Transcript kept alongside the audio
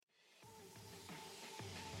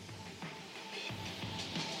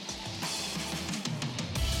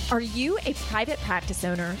Are you a private practice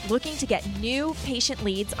owner looking to get new patient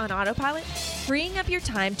leads on autopilot, freeing up your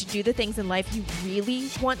time to do the things in life you really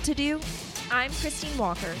want to do? I'm Christine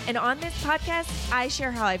Walker, and on this podcast, I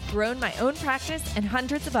share how I've grown my own practice and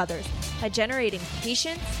hundreds of others by generating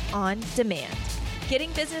patients on demand,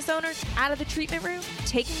 getting business owners out of the treatment room,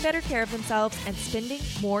 taking better care of themselves, and spending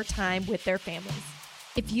more time with their families.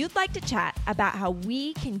 If you'd like to chat about how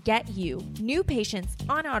we can get you new patients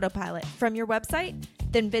on autopilot from your website,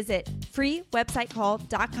 then visit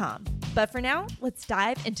freewebsitecall.com. But for now, let's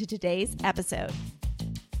dive into today's episode.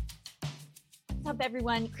 What's up,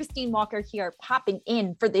 everyone? Christine Walker here, popping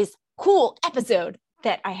in for this cool episode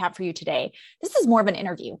that I have for you today. This is more of an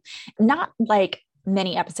interview, not like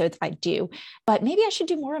many episodes I do, but maybe I should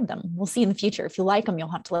do more of them. We'll see in the future. If you like them,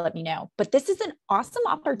 you'll have to let me know. But this is an awesome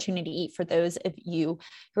opportunity for those of you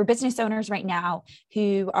who are business owners right now,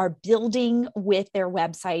 who are building with their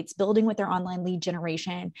websites, building with their online lead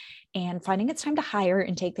generation, and finding it's time to hire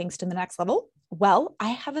and take things to the next level. Well,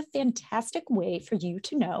 I have a fantastic way for you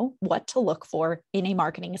to know what to look for in a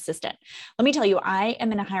marketing assistant. Let me tell you, I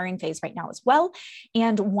am in a hiring phase right now as well.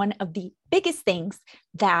 And one of the biggest things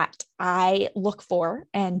that I look for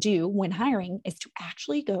and do when hiring is to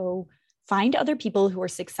actually go find other people who are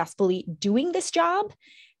successfully doing this job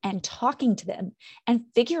and talking to them and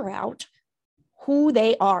figure out who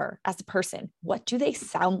they are as a person. What do they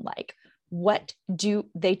sound like? What do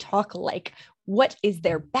they talk like? What is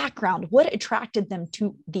their background? What attracted them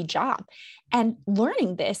to the job? And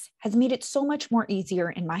learning this has made it so much more easier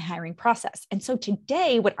in my hiring process. And so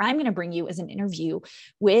today, what I'm going to bring you is an interview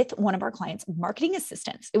with one of our clients' marketing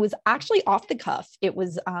assistants. It was actually off the cuff. It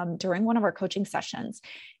was during one of our coaching sessions,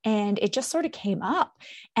 and it just sort of came up.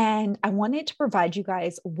 And I wanted to provide you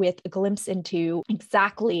guys with a glimpse into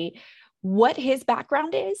exactly what his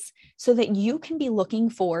background is so that you can be looking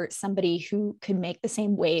for somebody who can make the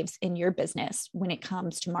same waves in your business when it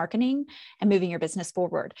comes to marketing and moving your business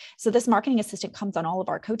forward. So this marketing assistant comes on all of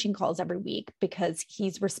our coaching calls every week because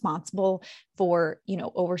he's responsible for,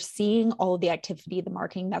 overseeing all of the activity, the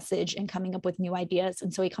marketing message, and coming up with new ideas.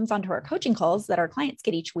 And so he comes onto our coaching calls that our clients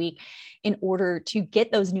get each week in order to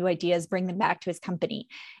get those new ideas, bring them back to his company.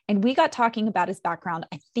 And we got talking about his background.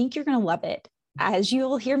 I think you're going to love it. As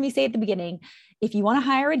you'll hear me say at the beginning, if you want to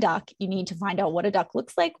hire a duck, you need to find out what a duck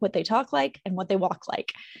looks like, what they talk like, and what they walk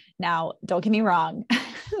like. Now, don't get me wrong.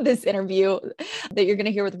 This interview that you're going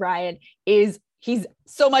to hear with Ryan he's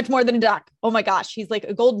so much more than a duck. Oh my gosh, he's like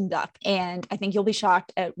a golden duck. And I think you'll be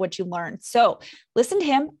shocked at what you learn. So listen to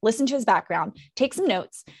him, listen to his background, take some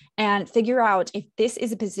notes, and figure out if this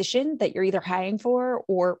is a position that you're either hiring for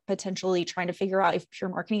or potentially trying to figure out if your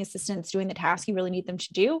marketing assistant is doing the task you really need them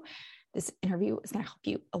to do. This interview is going to help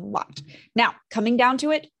you a lot. Now, coming down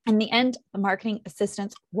to it, in the end, the marketing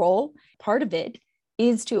assistant's role, part of it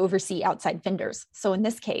is to oversee outside vendors. So in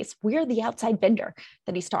this case, we're the outside vendor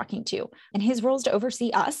that he's talking to, and his role is to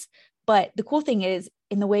oversee us. But the cool thing is,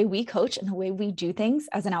 in the way we coach and the way we do things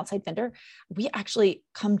as an outside vendor, we actually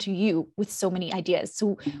come to you with so many ideas.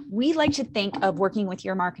 So we like to think of working with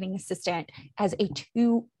your marketing assistant as a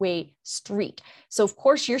two-way street. So of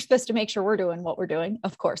course, you're supposed to make sure we're doing what we're doing,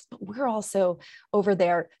 of course, but we're also over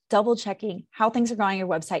there double checking how things are going on your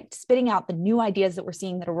website, spitting out the new ideas that we're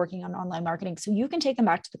seeing that are working on online marketing so you can take them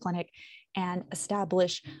back to the clinic and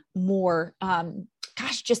establish more,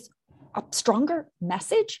 just a stronger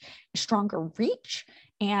message, a stronger reach,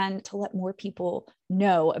 and to let more people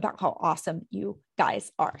know about how awesome you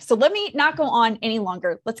guys are. So let me not go on any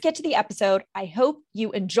longer. Let's get to the episode. I hope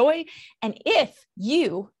you enjoy. And if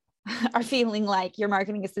you are feeling like your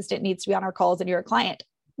marketing assistant needs to be on our calls and you're a client,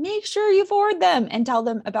 make sure you forward them and tell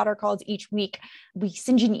them about our calls each week. We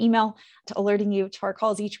send you an email to alerting you to our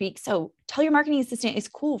calls each week. So tell your marketing assistant it's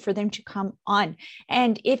cool for them to come on.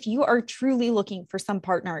 And if you are truly looking for some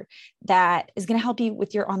partner that is going to help you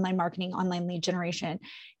with your online marketing, online lead generation,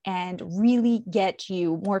 and really get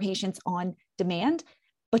you more patients on demand,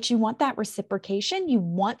 but you want that reciprocation, you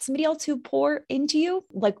want somebody else to pour into you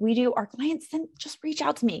like we do our clients, then just reach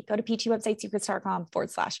out to me. Go to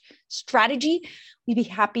ptwebsitesecrets.com/strategy. We'd be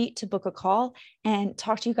happy to book a call and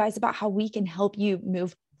talk to you guys about how we can help you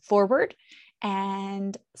move forward.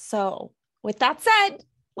 And so with that said,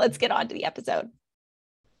 let's get on to the episode.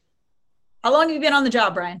 How long have you been on the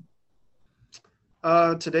job, Brian?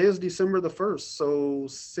 Today is December the 1st, so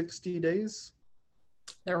 60 days.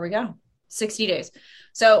 There we go. 60 days.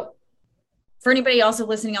 So for anybody also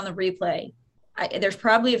listening on the replay, there's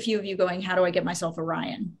probably a few of you going, how do I get myself a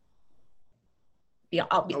Ryan?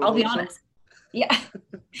 I'll be honest. Yeah.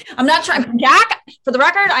 I'm not trying, Jack, for the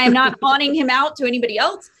record, I am not pawning him out to anybody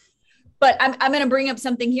else, but I'm going to bring up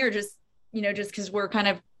something here just because we're kind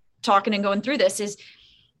of talking and going through this is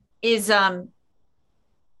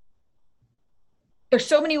there's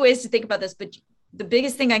so many ways to think about this, but the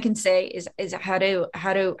biggest thing I can say is how do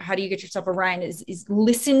you get yourself a Ryan is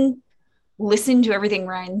listen to everything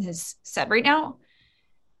Ryan has said right now.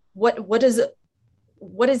 What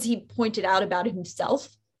has he pointed out about himself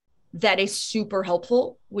that is super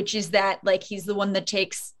helpful, which is that like he's the one that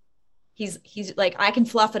takes he's like, I can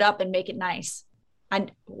fluff it up and make it nice.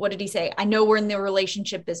 And what did he say? I know we're in the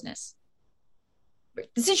relationship business.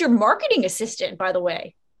 This is your marketing assistant, by the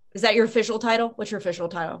way. Is that your official title? What's your official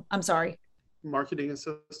title? I'm sorry. Marketing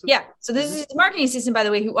assistant. Yeah. So this is a marketing assistant, by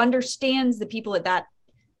the way, who understands the people at that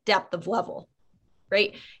depth of level,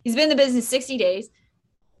 right? He's been in the business 60 days.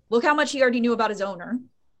 Look how much he already knew about his owner,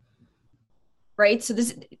 right?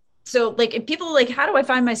 So like, if people are like, how do I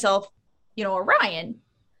find myself, a Ryan?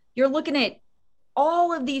 You're looking at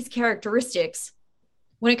all of these characteristics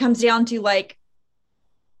when it comes down to like,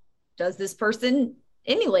 does this person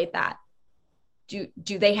emulate that? Do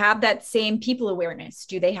they have that same people awareness?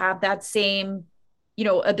 Do they have that same,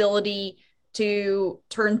 ability to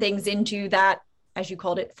turn things into that, as you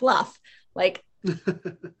called it, fluff? Like,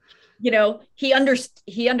 he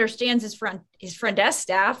understands his front desk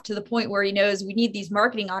staff to the point where he knows we need these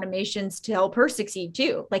marketing automations to help her succeed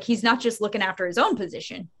too. Like, he's not just looking after his own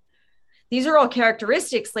position. These are all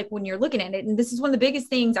characteristics, like when you're looking at it. And this is one of the biggest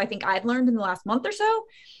things I think I've learned in the last month or so,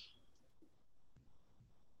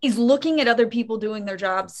 is looking at other people doing their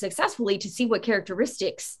jobs successfully to see what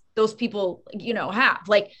characteristics those people, have.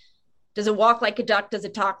 Like, does it walk like a duck? Does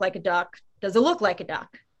it talk like a duck? Does it look like a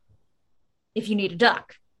duck? If you need a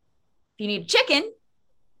duck. If you need a chicken,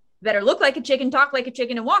 better look like a chicken, talk like a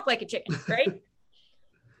chicken, and walk like a chicken, right?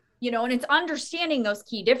 And it's understanding those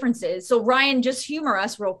key differences. So Ryan, just humor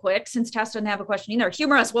us real quick, since Tess doesn't have a question either.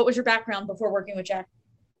 Humor us. What was your background before working with Jack?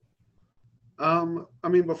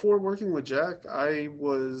 Before working with Jack, I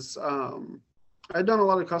was, I'd done a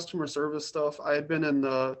lot of customer service stuff. I had been in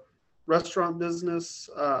the restaurant business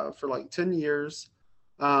for like 10 years.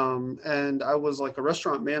 And I was like a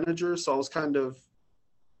restaurant manager. So I was kind of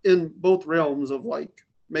in both realms of like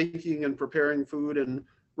making and preparing food and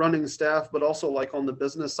running staff, but also like on the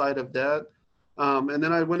business side of that. And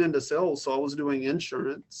then I went into sales. So I was doing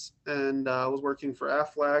insurance, and I was working for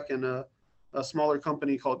Aflac and a smaller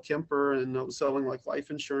company called Kemper, and I was selling like life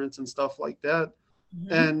insurance and stuff like that.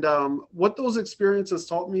 Mm-hmm. And what those experiences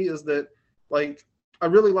taught me is that like, I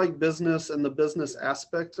really like business and the business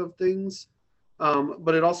aspect of things.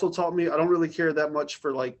 But it also taught me I don't really care that much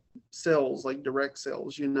for like sales, like direct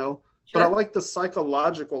sales, Sure. But I like the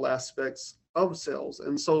psychological aspects of sales.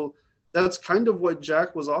 And so that's kind of what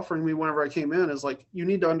Jack was offering me whenever I came in, is like, you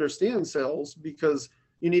need to understand sales because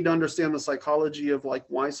you need to understand the psychology of like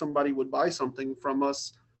why somebody would buy something from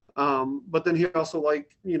us. But then he also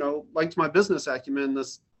liked my business acumen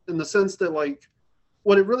in the sense that like,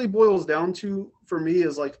 what it really boils down to for me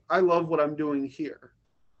is like, I love what I'm doing here.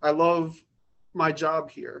 I love my job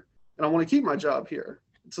here, and I want to keep my job here.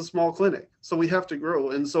 It's a small clinic, so we have to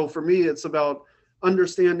grow. And so for me, it's about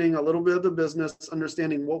understanding a little bit of the business,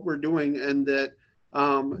 understanding what we're doing, and that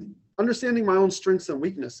understanding my own strengths and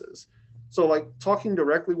weaknesses. So like talking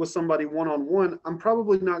directly with somebody one-on-one, I'm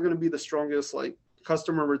probably not going to be the strongest like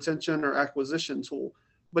customer retention or acquisition tool.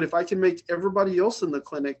 But if I can make everybody else in the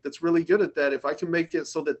clinic that's really good at that, if I can make it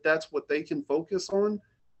so that that's what they can focus on,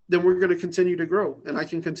 then we're going to continue to grow and I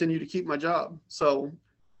can continue to keep my job. So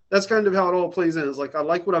that's kind of how it all plays in. It's like, I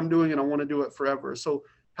like what I'm doing and I want to do it forever. So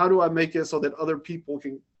how do I make it so that other people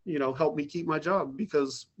can, help me keep my job?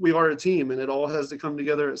 Because we are a team and it all has to come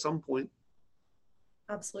together at some point.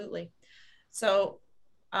 Absolutely. So,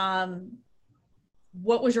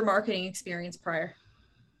 what was your marketing experience prior?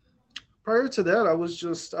 Prior to that, I was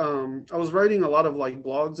just, I was writing a lot of like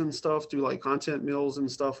blogs and stuff, do like content mills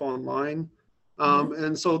and stuff online.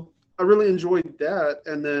 And so I really enjoyed that.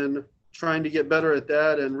 And then trying to get better at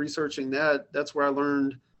that and researching that's where I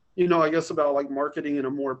learned, I guess about like marketing in a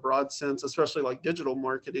more broad sense, especially like digital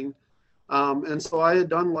marketing. And so I had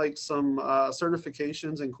done like some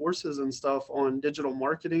certifications and courses and stuff on digital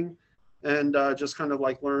marketing, and just kind of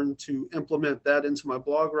like learned to implement that into my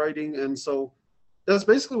blog writing. And so that's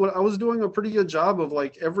basically what I was doing, a pretty good job of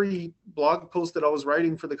like every blog post that I was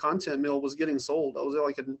writing for the content mill was getting sold. I was at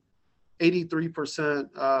like an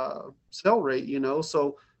 83% sell rate,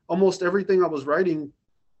 so almost everything I was writing,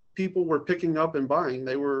 people were picking up and buying.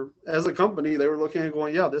 They were, as a company, they were looking and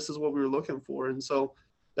going, yeah, this is what we were looking for. And so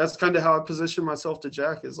that's kind of how I positioned myself to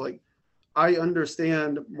Jack, is like, I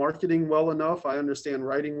understand marketing well enough. I understand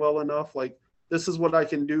writing well enough. Like, this is what I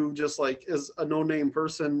can do just like as a no-name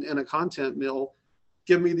person in a content mill.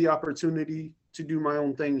 Give me the opportunity to do my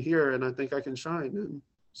own thing here, and I think I can shine. And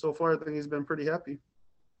so far, I think he's been pretty happy.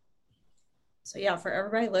 So yeah, for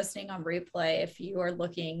everybody listening on replay, if you are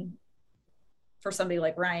looking for somebody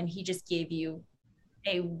like Ryan, he just gave you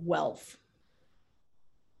a wealth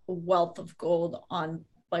of gold on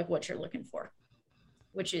like what you're looking for,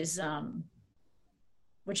 which is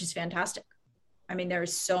fantastic. I mean,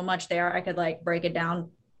 there's so much there. I could like break it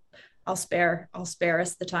down. I'll spare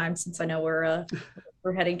us the time, since I know we're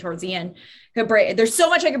heading towards the end. There's so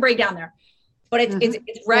much I could break down there, but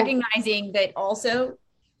it's recognizing that also.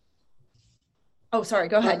 Oh, sorry.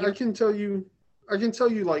 Go ahead. I can tell you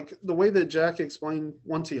like the way that Jack explained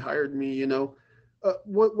once he hired me, you know,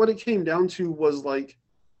 what it came down to was like,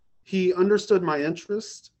 he understood my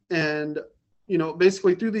interest, and, you know,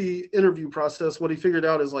 basically through the interview process, what he figured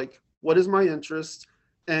out is like, what is my interest?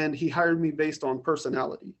 And he hired me based on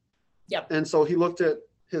personality. Yep. And so he looked at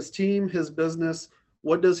his team, his business,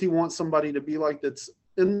 what does he want somebody to be like that's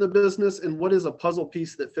in the business, and what is a puzzle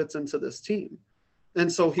piece that fits into this team?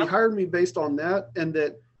 And so he hired me based on that, and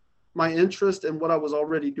that my interest and what I was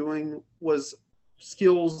already doing was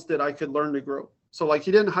skills that I could learn to grow. So like,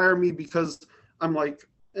 he didn't hire me because I'm like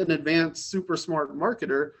an advanced, super smart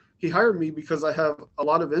marketer. He hired me because I have a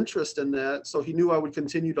lot of interest in that. So he knew I would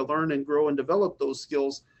continue to learn and grow and develop those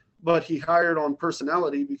skills, but he hired on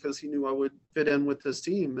personality because he knew I would fit in with his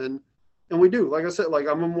team. And we do, like I said, like,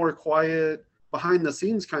 I'm a more quiet, behind the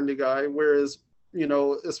scenes kind of guy. Whereas, you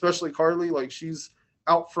know, especially Carly, like, she's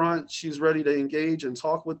out front, she's ready to engage and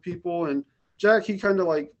talk with people. And Jack, he kind of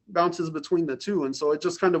like bounces between the two. And so it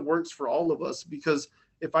just kind of works for all of us, because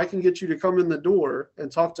if I can get you to come in the door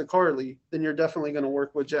and talk to Carly, then you're definitely going to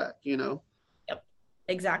work with Jack, you know? Yep.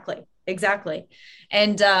 Exactly.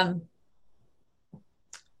 And,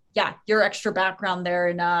 yeah, your extra background there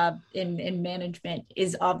in management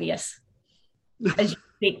is obvious as you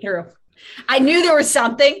speak through. I knew there was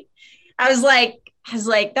something. I was like,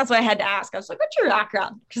 that's what I had to ask. I was like, what's your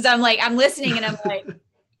background? Because I'm listening, and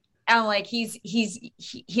I'm like,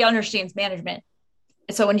 he understands management.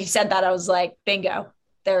 And so when you said that, I was like, bingo,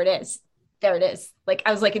 there it is. Like,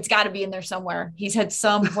 I was like, it's got to be in there somewhere. He's had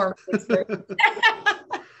some form of experience.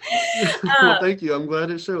 Well, thank you. I'm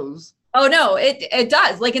glad it shows. Oh no, it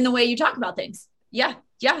does. Like, in the way you talk about things. Yeah.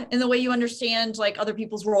 In the way you understand like other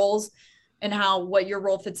people's roles and what your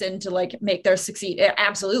role fits in to like make their succeed.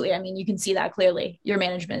 Absolutely. I mean, you can see that clearly, your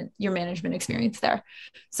management experience there.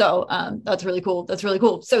 So that's really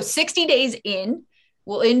cool. So 60 days in,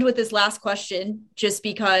 we'll end with this last question, just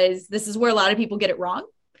because this is where a lot of people get it wrong.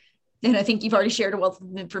 And I think you've already shared a wealth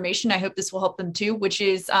of information. I hope this will help them too, which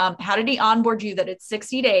is how did he onboard you that it's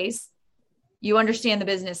 60 days, you understand the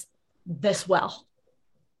business this well?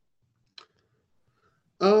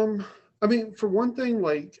 I mean, for one thing,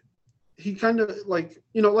 like, he kind of like,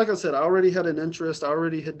 you know, like I said, I already had an interest. I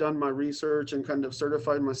already had done my research and kind of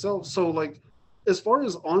certified myself. So like, as far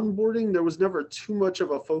as onboarding, there was never too much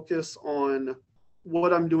of a focus on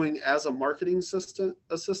what I'm doing as a marketing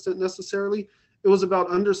assistant necessarily. It was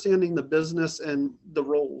about understanding the business and the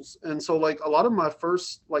roles. And so like, a lot of my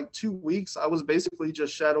first like 2 weeks, I was basically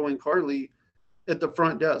just shadowing Carly at the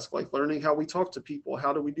front desk, like learning how we talk to people,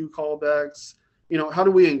 how do we do callbacks, you know, how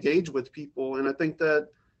do we engage with people. And I think that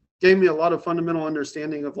gave me a lot of fundamental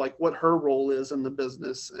understanding of like what her role is in the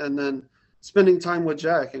business. And then spending time with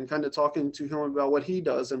Jack and kind of talking to him about what he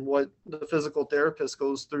does and what the physical therapist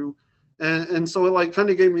goes through. And so it like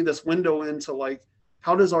kind of gave me this window into like,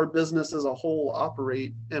 how does our business as a whole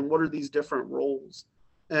operate and what are these different roles?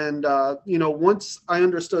 And, you know, once I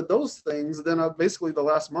understood those things, then basically the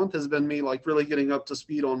last month has been me like really getting up to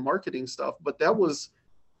speed on marketing stuff. But that was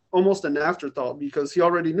almost an afterthought because he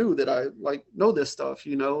already knew that I like know this stuff,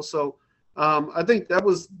 you know? So I think that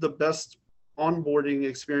was the best onboarding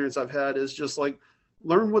experience I've had, is just like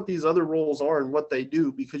learn what these other roles are and what they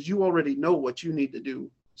do, because you already know what you need to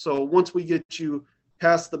do. So once we get you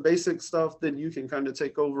past the basic stuff, then you can kind of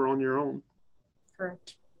take over on your own.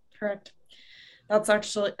 Correct. That's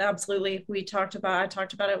actually absolutely, I talked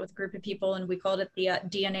about it with a group of people, and we called it the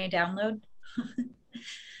DNA download.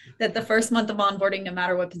 That the first month of onboarding, no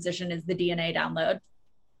matter what position, is the DNA download,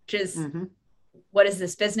 which is what is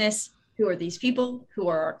this business? Who are these people? Who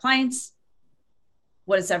are our clients?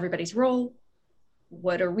 What is everybody's role?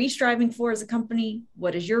 What are we striving for as a company?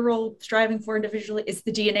 What is your role striving for individually? It's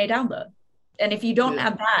the DNA download. And if you don't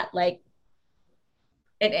have that, like,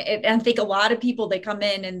 and I think a lot of people, they come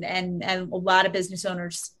in and a lot of business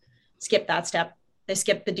owners skip that step. They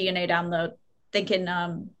skip the DNA download, thinking,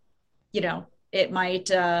 you know, it might,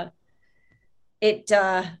 you know,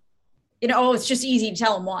 oh, it's just easy to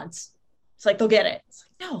tell them once. It's like, they'll get it. It's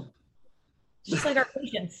like, no, it's just like our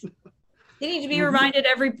patients. They need to be reminded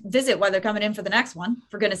every visit why they're coming in for the next one,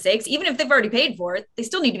 for goodness sakes. Even if they've already paid for it, they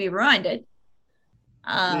still need to be reminded.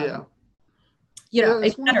 It's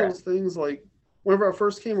one of those things, like whenever I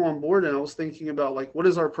first came on board and I was thinking about like, what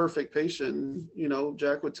is our perfect patient? And,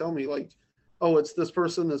 Jack would tell me like, oh, it's this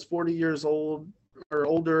person that's 40 years old or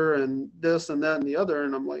older and this and that and the other.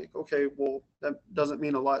 And I'm like, okay, well, that doesn't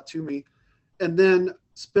mean a lot to me. And then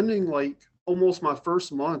spending like almost my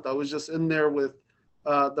first month, I was just in there with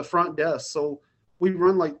the front desk. So we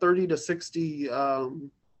run like 30 to 60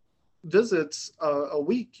 visits a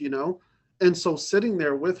week, And so sitting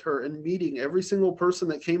there with her and meeting every single person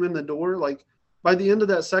that came in the door, like by the end of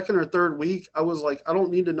that second or third week, I was like, I don't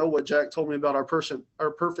need to know what Jack told me about our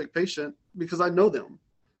perfect patient, because I know them,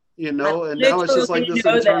 and now it's just like this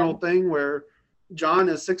internal thing where John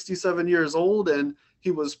is 67 years old and he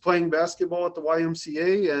was playing basketball at the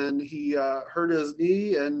YMCA and he hurt his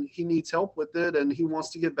knee and he needs help with it and he wants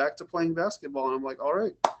to get back to playing basketball. And I'm like, all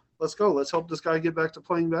right, let's go. Let's help this guy get back to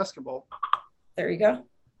playing basketball. There you go.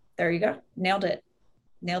 Nailed it.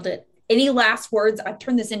 Any last words? I've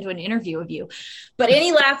turned this into an interview of you, but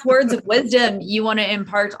any last words of wisdom you want to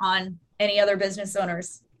impart on any other business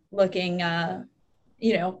owners looking for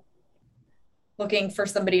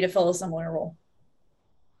somebody to fill a similar role?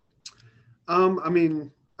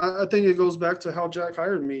 I think it goes back to how Jack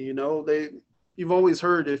hired me. You've always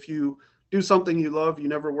heard, if you do something you love, you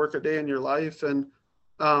never work a day in your life. And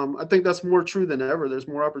I think that's more true than ever. There's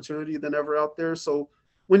more opportunity than ever out there. So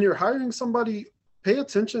when you're hiring somebody, pay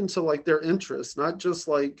attention to like their interests, not just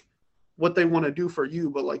like what they want to do for you,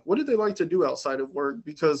 but like, what do they like to do outside of work?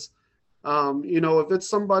 Because, if it's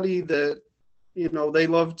somebody that, they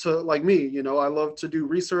love to, like me, I love to do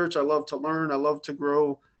research. I love to learn. I love to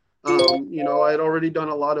grow. I had already done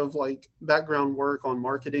a lot of like background work on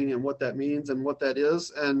marketing and what that means and what that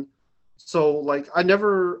is. And so like, I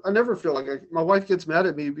never feel like my wife gets mad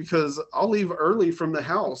at me because I'll leave early from the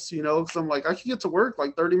house, cause I'm like, I can get to work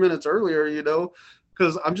like 30 minutes earlier,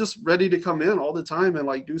 cause I'm just ready to come in all the time and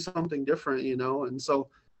like do something different, And so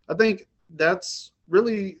I think that's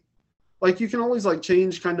really like, you can always like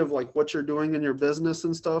change kind of like what you're doing in your business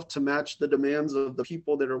and stuff to match the demands of the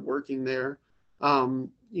people that are working there.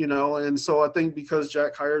 And so I think because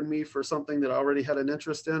Jack hired me for something that I already had an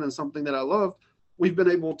interest in and something that I loved, we've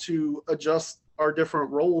been able to adjust our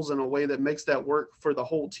different roles in a way that makes that work for the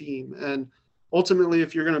whole team. And ultimately,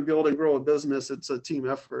 if you're going to build and grow a business, it's a team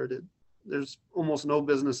effort. There's almost no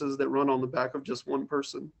businesses that run on the back of just one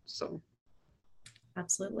person. So.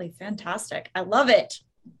 Absolutely. Fantastic. I love it.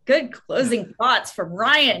 Good closing thoughts from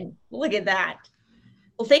Ryan. Look at that.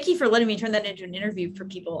 Well, thank you for letting me turn that into an interview for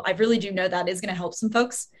people. I really do know that is going to help some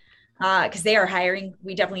folks because they are hiring.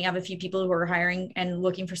 We definitely have a few people who are hiring and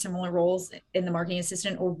looking for similar roles in the marketing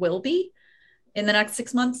assistant, or will be in the next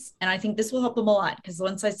 6 months. And I think this will help them a lot because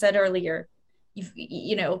once I said earlier,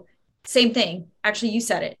 same thing. Actually, you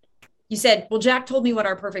said it. You said, well, Jack told me what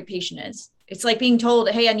our perfect patient is. It's like being told,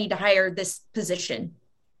 hey, I need to hire this position.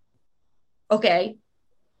 Okay.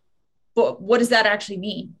 But what does that actually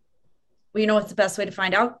mean? Well, what's the best way to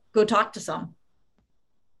find out? Go talk to some.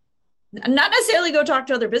 Not necessarily go talk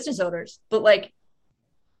to other business owners, but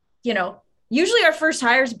usually our first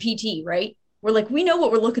hire is a PT, right? We're like, we know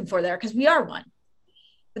what we're looking for there because we are one.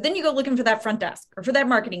 But then you go looking for that front desk or for that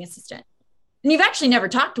marketing assistant. And you've actually never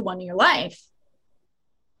talked to one in your life.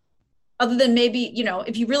 Other than maybe,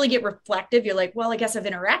 if you really get reflective, you're like, well, I guess I've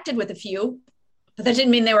interacted with a few, but that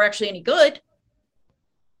didn't mean they were actually any good.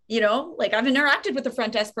 I've interacted with the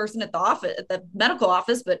front desk person at the office, at the medical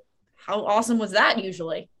office, but how awesome was that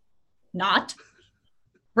usually? Not,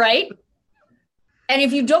 right? And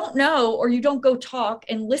if you don't know, or you don't go talk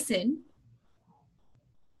and listen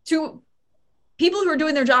to people who are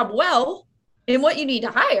doing their job well and what you need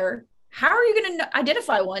to hire, how are you going to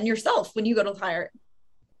identify one yourself when you go to hire it?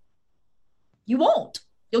 You won't.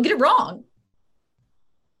 You'll get it wrong.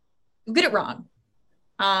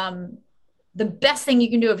 The best thing you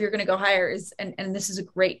can do if you're going to go hire is, and this is a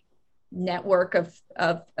great network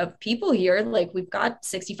of people here. Like, we've got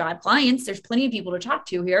 65 clients. There's plenty of people to talk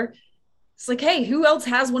to here. It's like, hey, who else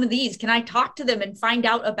has one of these? Can I talk to them and find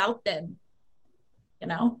out about them?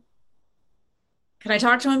 Can I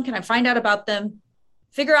talk to them? Can I find out about them?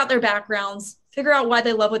 Figure out their backgrounds, figure out why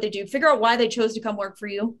they love what they do, figure out why they chose to come work for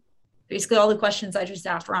you. Basically all the questions I just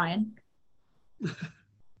asked Ryan.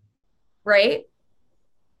 Right?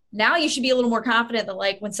 Now you should be a little more confident that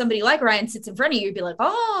like when somebody like Ryan sits in front of you, you'd be like,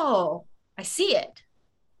 oh, I see it.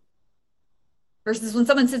 Versus when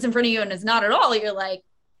someone sits in front of you and is not at all, you're like,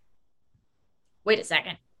 wait a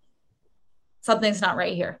second. Something's not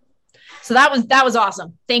right here. So that was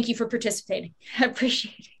awesome. Thank you for participating. I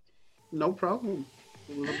appreciate it. No problem.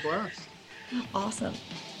 It was a blast. Awesome.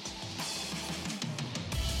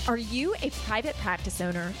 Are you a private practice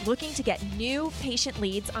owner looking to get new patient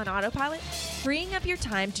leads on autopilot, freeing up your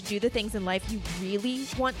time to do the things in life you really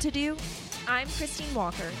want to do? I'm Christine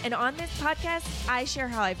Walker, and on this podcast, I share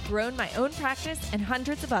how I've grown my own practice and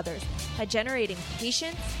hundreds of others by generating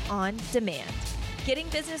patients on demand, getting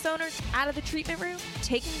business owners out of the treatment room,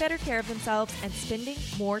 taking better care of themselves, and spending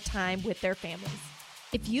more time with their families.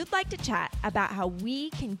 If you'd like to chat about how we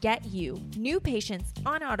can get you new patients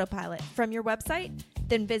on autopilot from your website,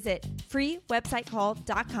 then visit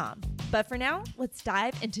freewebsitecall.com. But for now, let's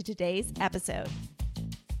dive into today's episode.